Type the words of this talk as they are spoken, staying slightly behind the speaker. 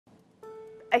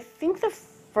I think the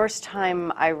first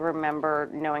time I remember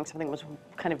knowing something was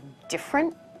kind of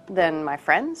different than my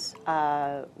friends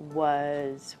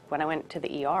was when I went to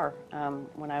the ER.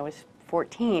 When I was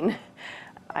 14,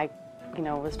 I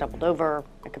was doubled over.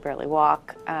 I could barely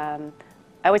walk. I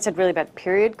always had really bad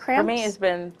period cramps. For me, it's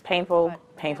been painful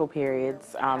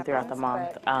periods throughout the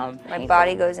month. My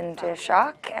body goes into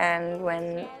shock, and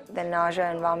when the nausea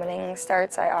and vomiting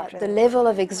starts, I often... The level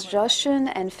of exhaustion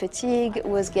and fatigue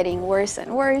was getting worse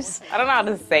and worse. I don't know how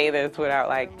to say this without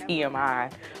like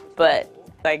TMI, but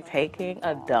like taking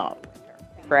a dump,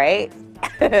 right?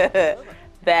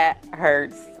 That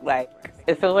hurts. Like,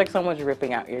 it feels like someone's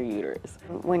ripping out your uterus.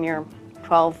 When you're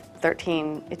 12,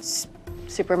 13, it's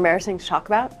super embarrassing to talk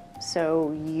about,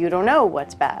 so you don't know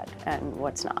what's bad and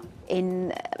what's not.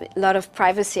 In a lot of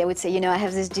privacy, I would say, I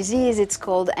have this disease, it's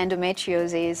called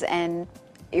endometriosis, and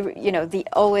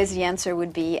always the answer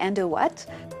would be endo what?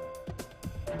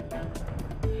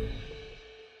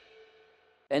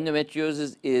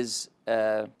 Endometriosis is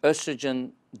an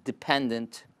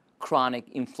estrogen-dependent chronic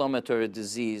inflammatory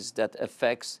disease that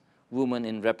affects women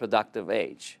in reproductive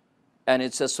age. And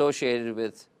it's associated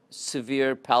with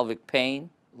severe pelvic pain,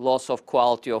 loss of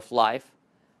quality of life,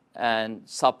 and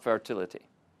subfertility.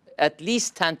 At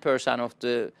least 10% of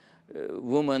the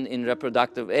women in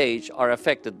reproductive age are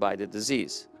affected by the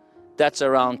disease. That's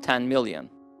around 10 million.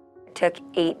 It took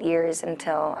 8 years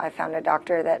until I found a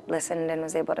doctor that listened and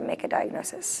was able to make a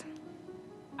diagnosis.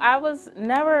 I was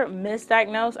never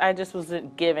misdiagnosed, I just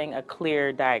wasn't giving a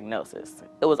clear diagnosis.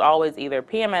 It was always either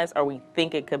PMS or we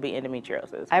think it could be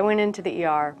endometriosis. I went into the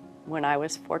ER when I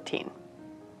was 14.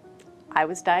 I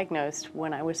was diagnosed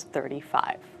when I was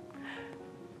 35.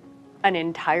 An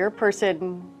entire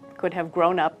person could have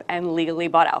grown up and legally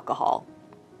bought alcohol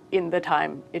in the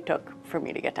time it took for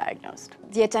me to get diagnosed.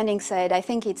 The attending said, I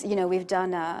think it's, we've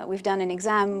done an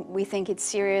exam, we think it's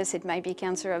serious, it might be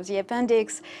cancer of the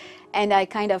appendix, and I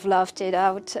kind of laughed it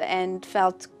out and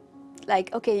felt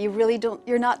like, okay,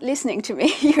 you're not listening to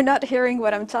me, you're not hearing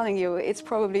what I'm telling you, it's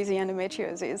probably the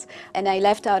endometriosis. And I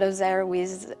left out of there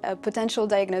with a potential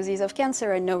diagnosis of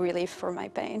cancer and no relief for my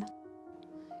pain.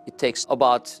 It takes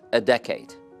about a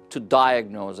decade to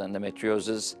diagnose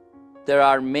endometriosis. There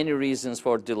are many reasons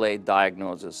for delayed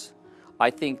diagnosis. I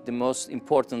think the most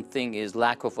important thing is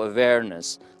lack of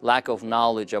awareness, lack of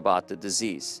knowledge about the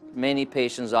disease. Many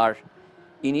patients are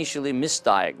initially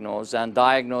misdiagnosed and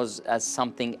diagnosed as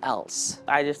something else.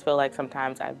 I just feel like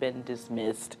sometimes I've been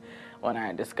dismissed when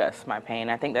I discuss my pain.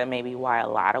 I think that may be why a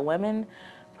lot of women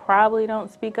probably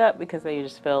don't speak up, because they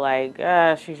just feel like,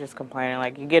 she's just complaining,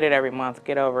 like, you get it every month,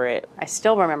 get over it. I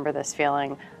still remember this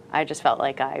feeling. I just felt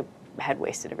like I had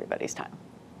wasted everybody's time.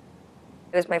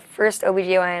 It was my first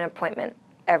OBGYN appointment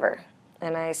ever,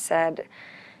 and I said,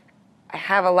 I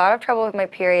have a lot of trouble with my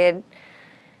period.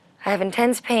 I have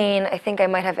intense pain. I think I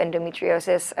might have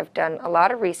endometriosis. I've done a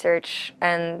lot of research,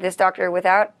 and this doctor,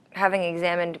 without having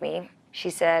examined me, she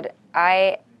said,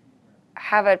 I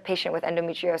have a patient with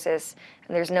endometriosis,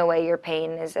 and there's no way your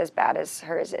pain is as bad as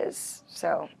hers is,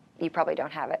 so you probably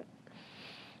don't have it.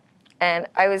 And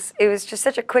it was just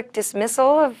such a quick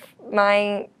dismissal of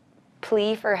my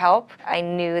plea for help. I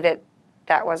knew that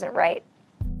that wasn't right.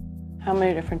 How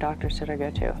many different doctors did I go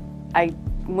to? I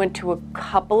went to a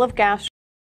couple of gastroenterologists.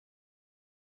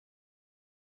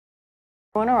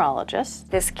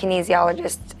 This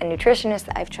kinesiologist and nutritionist.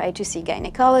 I've tried to see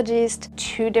gynecologists.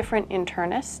 2 different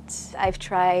internists. I've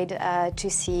tried to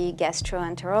see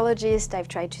gastroenterologists. I've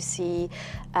tried to see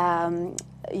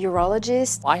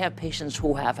urologists. I have patients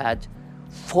who have had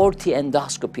 40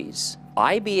 endoscopies.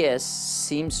 IBS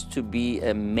seems to be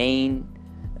a main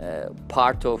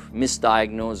part of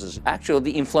misdiagnosis.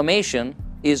 Actually, the inflammation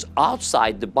is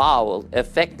outside the bowel,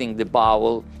 affecting the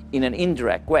bowel in an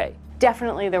indirect way.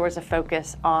 Definitely there was a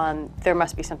focus on there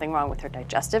must be something wrong with her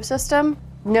digestive system.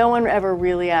 No one ever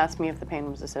really asked me if the pain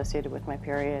was associated with my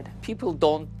period. People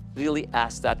don't really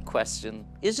ask that question.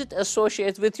 Is it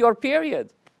associated with your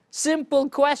period? Simple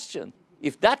question.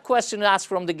 If that question is asked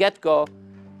from the get-go,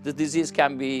 the disease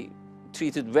can be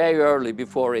treated very early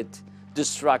before it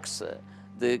destructs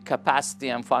the capacity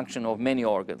and function of many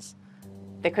organs.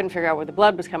 They couldn't figure out where the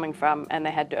blood was coming from, and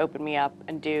they had to open me up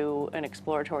and do an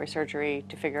exploratory surgery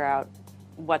to figure out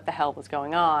what the hell was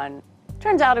going on.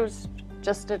 Turns out it was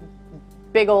just a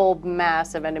big old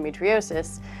mass of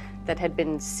endometriosis that had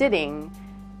been sitting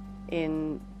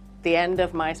in the end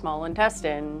of my small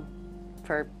intestine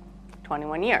for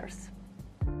 21 years.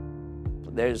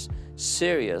 There's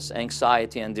serious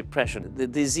anxiety and depression. The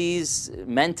disease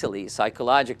mentally,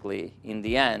 psychologically, in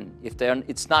the end, if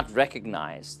it's not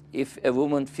recognized, if a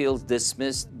woman feels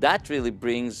dismissed, that really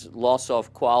brings loss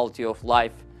of quality of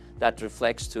life that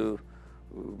reflects to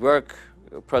work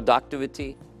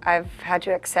productivity. I've had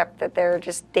to accept that there are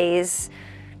just days,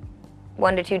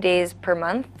 1 to 2 days per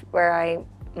month, where I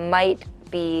might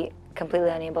be completely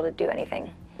unable to do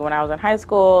anything. When I was in high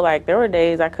school, like, there were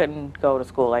days I couldn't go to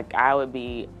school. Like, I would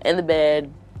be in the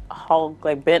bed,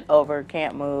 like bent over,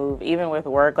 can't move. Even with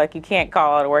work, like, you can't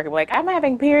call out of work and be like, I'm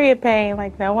having period pain.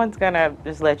 Like, no one's gonna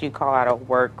just let you call out of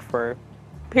work for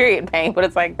period pain, but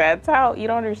it's like, that's how, you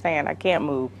don't understand, I can't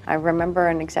move. I remember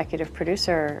an executive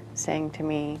producer saying to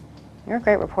me, you're a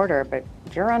great reporter, but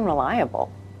you're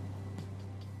unreliable.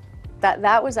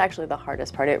 That was actually the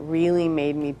hardest part. It really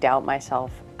made me doubt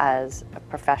myself as a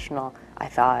professional. I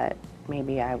thought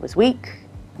maybe I was weak,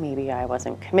 maybe I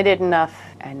wasn't committed enough,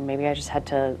 and maybe I just had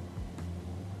to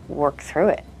work through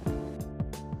it.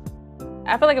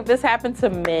 I feel like if this happened to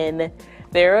men,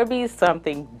 there would be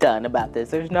something done about this.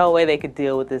 There's no way they could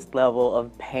deal with this level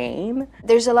of pain.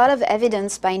 There's a lot of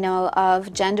evidence by now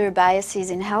of gender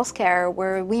biases in healthcare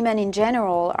where women in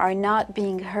general are not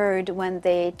being heard when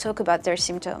they talk about their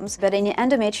symptoms. But in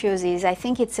endometriosis, I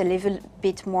think it's a little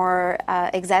bit more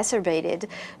exacerbated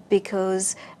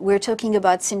because we're talking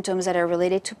about symptoms that are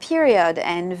related to period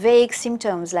and vague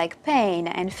symptoms like pain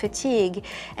and fatigue.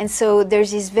 And so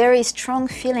there's this very strong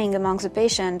feeling amongst the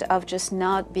patient of just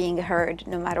not being heard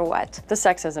no matter what. The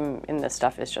sexism in this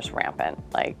stuff is just rampant.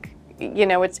 Like, you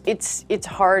know, it's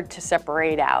hard to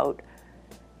separate out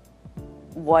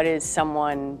what is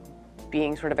someone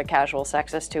being sort of a casual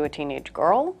sexist to a teenage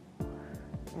girl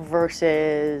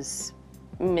versus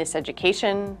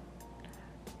miseducation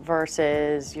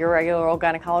versus your regular old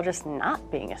gynecologist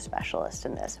not being a specialist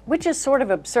in this, which is sort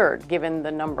of absurd given the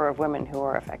number of women who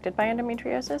are affected by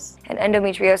endometriosis. And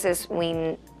endometriosis,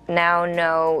 we now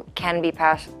know, can be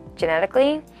passed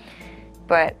genetically,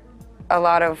 but a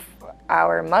lot of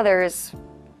our mothers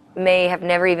may have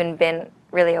never even been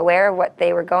really aware of what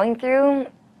they were going through,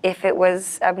 if it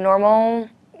was abnormal,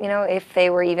 you know, if they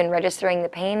were even registering the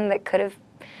pain that could have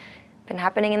been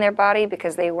happening in their body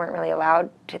because they weren't really allowed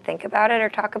to think about it or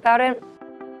talk about it.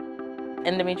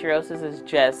 Endometriosis is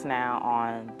just now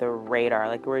on the radar.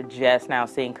 Like, we're just now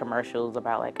seeing commercials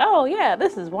about like, oh yeah,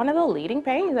 this is one of the leading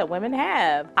pains that women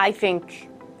have. I think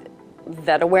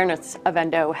that awareness of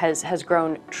endo has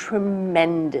grown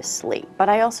tremendously, but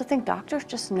I also think doctors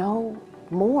just know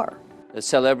more. The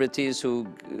celebrities who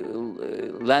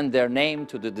lend their name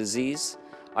to the disease,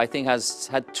 I think has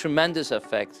had tremendous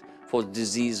effect for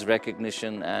disease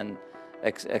recognition and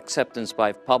acceptance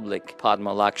by public.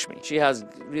 Padma Lakshmi, she has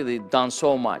really done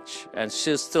so much and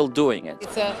she's still doing it.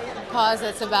 It's a cause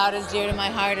that's about as dear to my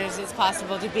heart as it's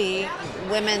possible to be.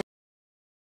 Women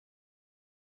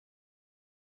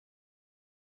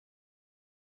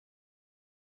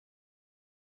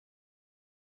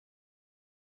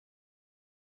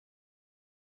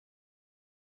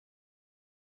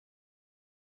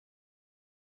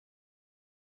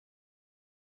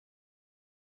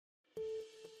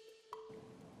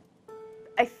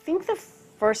I think the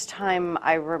first time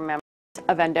I remember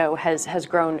of endo has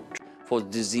grown. For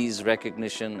disease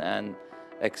recognition and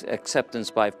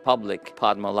acceptance by public.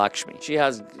 Padma Lakshmi, she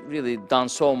has really done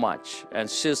so much and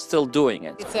she's still doing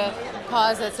it. It's a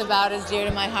cause that's about as dear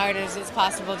to my heart as it's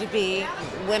possible to be.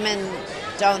 Women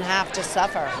don't have to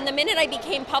suffer. And the minute I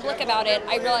became public about it,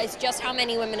 I realized just how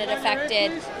many women it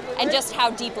affected and just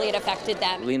how deeply it affected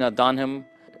them. Lena Dunham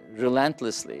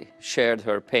relentlessly shared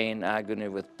her pain, agony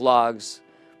with blogs,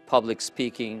 public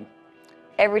speaking.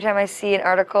 Every time I see an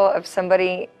article of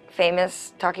somebody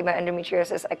famous talking about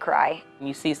endometriosis, I cry.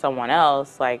 You see someone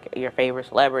else, like your favorite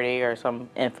celebrity or some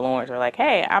influencer, like,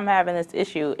 hey, I'm having this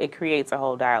issue, it creates a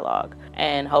whole dialogue.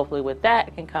 And hopefully with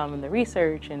that can come the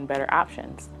research and better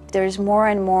options. There's more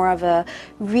and more of a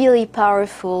really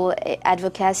powerful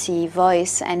advocacy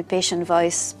voice and patient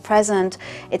voice present.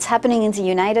 It's happening in the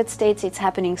United States, it's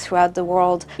happening throughout the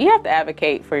world. You have to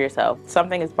advocate for yourself. If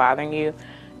something is bothering you,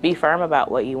 be firm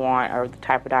about what you want or the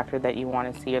type of doctor that you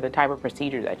want to see or the type of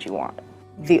procedure that you want.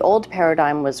 The old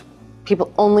paradigm was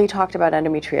people only talked about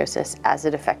endometriosis as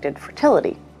it affected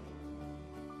fertility.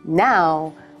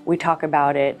 Now we talk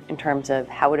about it in terms of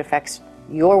how it affects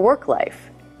your work life,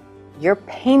 your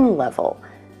pain level,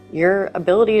 your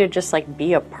ability to just like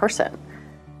be a person.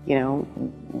 You know,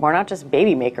 we're not just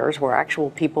baby makers, we're actual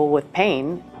people with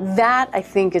pain. That, I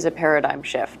think, is a paradigm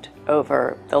shift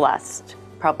over the last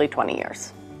probably 20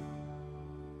 years.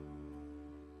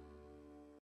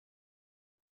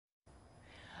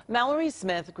 Mallory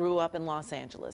Smith grew up in Los Angeles.